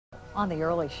on The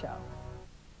Early Show.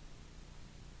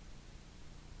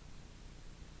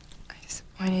 I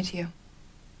disappointed you.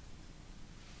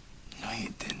 No,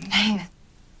 you didn't. I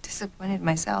disappointed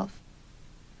myself.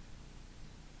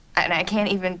 And I can't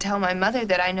even tell my mother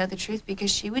that I know the truth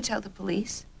because she would tell the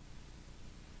police.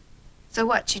 So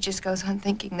what, she just goes on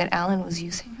thinking that Alan was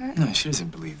using her? No, she doesn't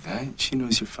believe that. She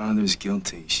knows your father's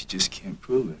guilty. She just can't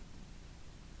prove it.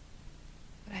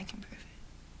 But I can prove it.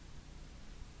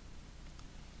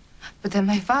 But then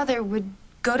my father would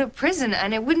go to prison,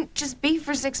 and it wouldn't just be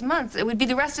for 6 months. It would be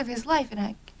the rest of his life, and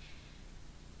I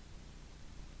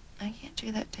can't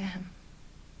do that to him.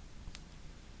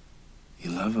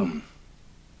 You love him.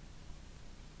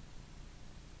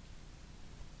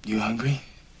 You hungry?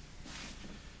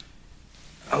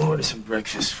 I'll order some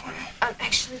breakfast for you.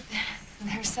 Actually,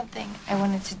 there's something I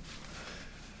wanted to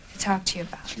talk to you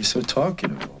about. You're so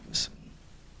talkative all of a sudden.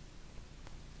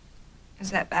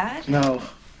 Is that bad? No.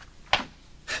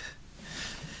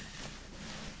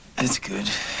 It's good.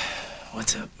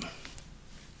 What's up?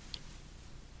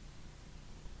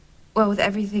 Well, with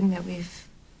everything that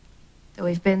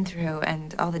we've been through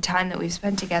and all the time that we've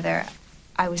spent together,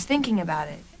 I was thinking about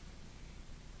it.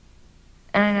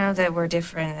 And I know that we're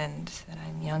different and that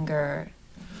I'm younger.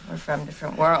 We're from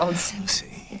different worlds.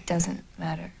 Lucy. It doesn't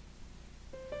matter.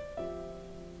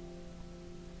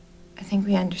 I think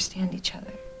we understand each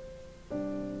other.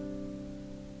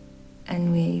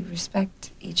 And we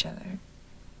respect each other.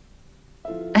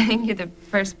 I think you're the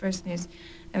first person who's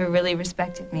ever really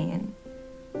respected me and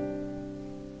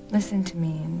listened to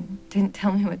me and didn't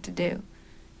tell me what to do.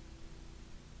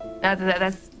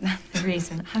 That's not the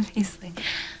reason, obviously.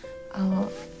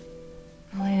 All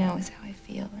I know is how I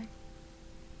feel.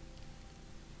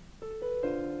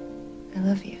 I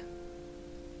love you.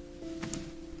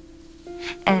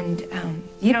 And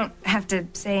you don't have to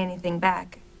say anything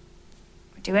back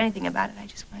or do anything about it. I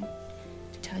just want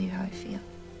to tell you how I feel.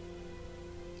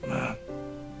 Ma,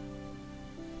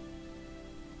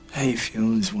 how you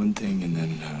feel is one thing, and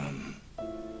then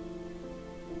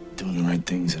doing the right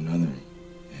thing's another.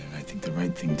 And I think the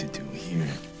right thing to do here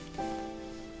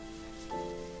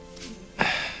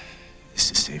is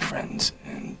to stay friends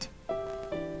and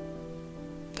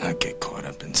not get caught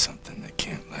up in something that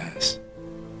can't last.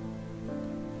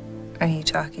 Are you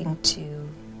talking to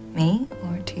me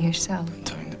or to yourself? I'm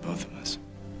talking to both of us.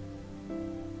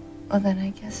 Well, then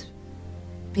I guess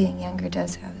being younger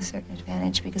does have a certain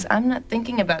advantage because I'm not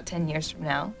thinking about 10 years from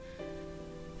now.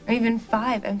 Or even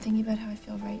 5. I'm thinking about how I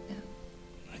feel right now.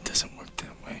 It doesn't work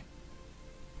that way.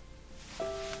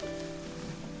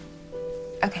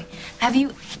 Okay. Have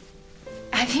you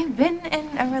been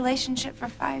in a relationship for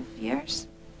 5 years?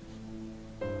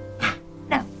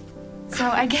 No. So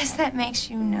I guess that makes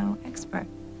you no expert.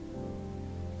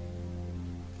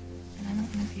 And I don't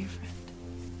want to be your friend.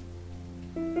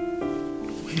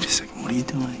 Wait a second, what are you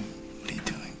doing? What are you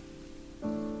doing?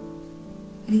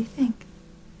 What do you think?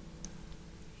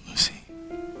 Lucy.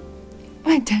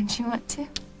 Why, don't you want to?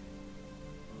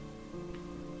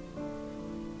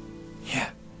 Yeah.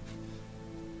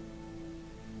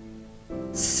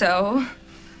 So?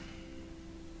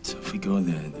 So if we go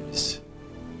there, there's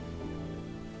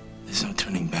no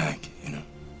turning back, you know?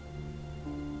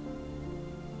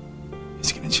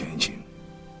 It's gonna change you.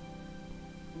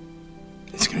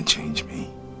 It's gonna change me.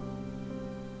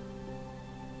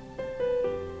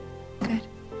 Good.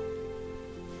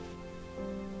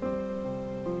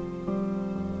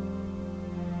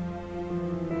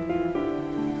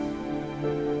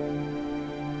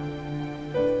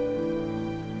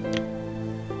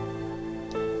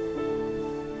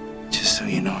 Just so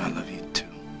you know, I love you too.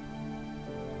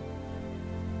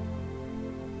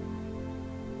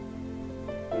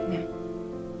 Yeah.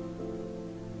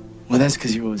 Well, that's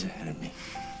because you're always ahead of me.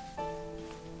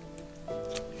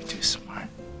 You're too smart.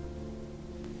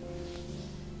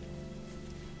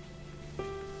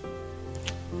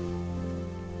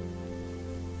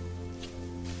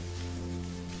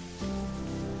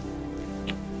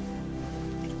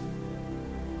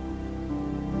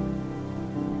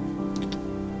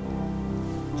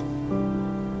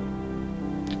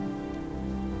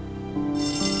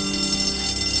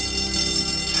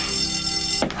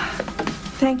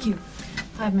 Thank you.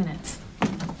 5 minutes.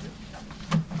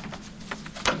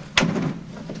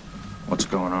 What's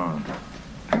going on?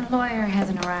 Her lawyer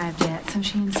hasn't arrived yet, so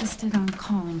she insisted on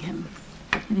calling him.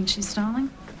 You think she's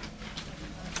stalling?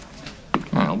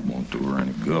 Well, it won't do her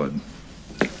any good.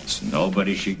 There's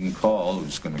nobody she can call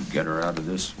who's going to get her out of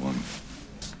this one.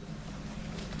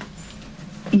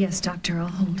 Yes, Doctor, I'll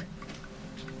hold.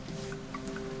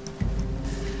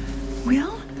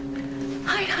 Will?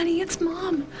 Hi, honey, it's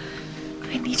Mom.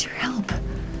 I need your help.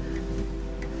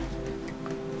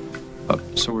 Oh,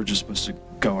 so we're just supposed to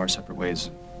go our separate ways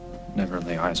and never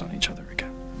lay eyes on each other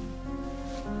again?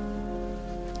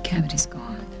 Cavity's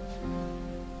gone.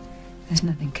 There's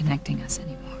nothing connecting us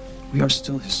anymore. We are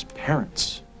still his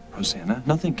parents, Rosanna.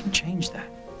 Nothing can change that.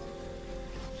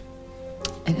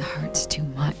 It hurts too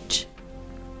much.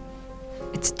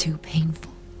 It's too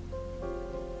painful.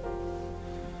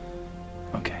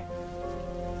 Okay.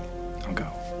 I'll go.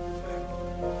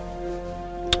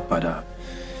 But,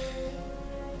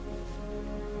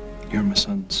 you're my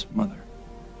son's mother,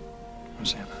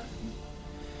 Rosanna.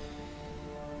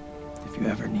 If you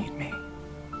ever need me,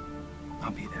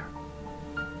 I'll be there.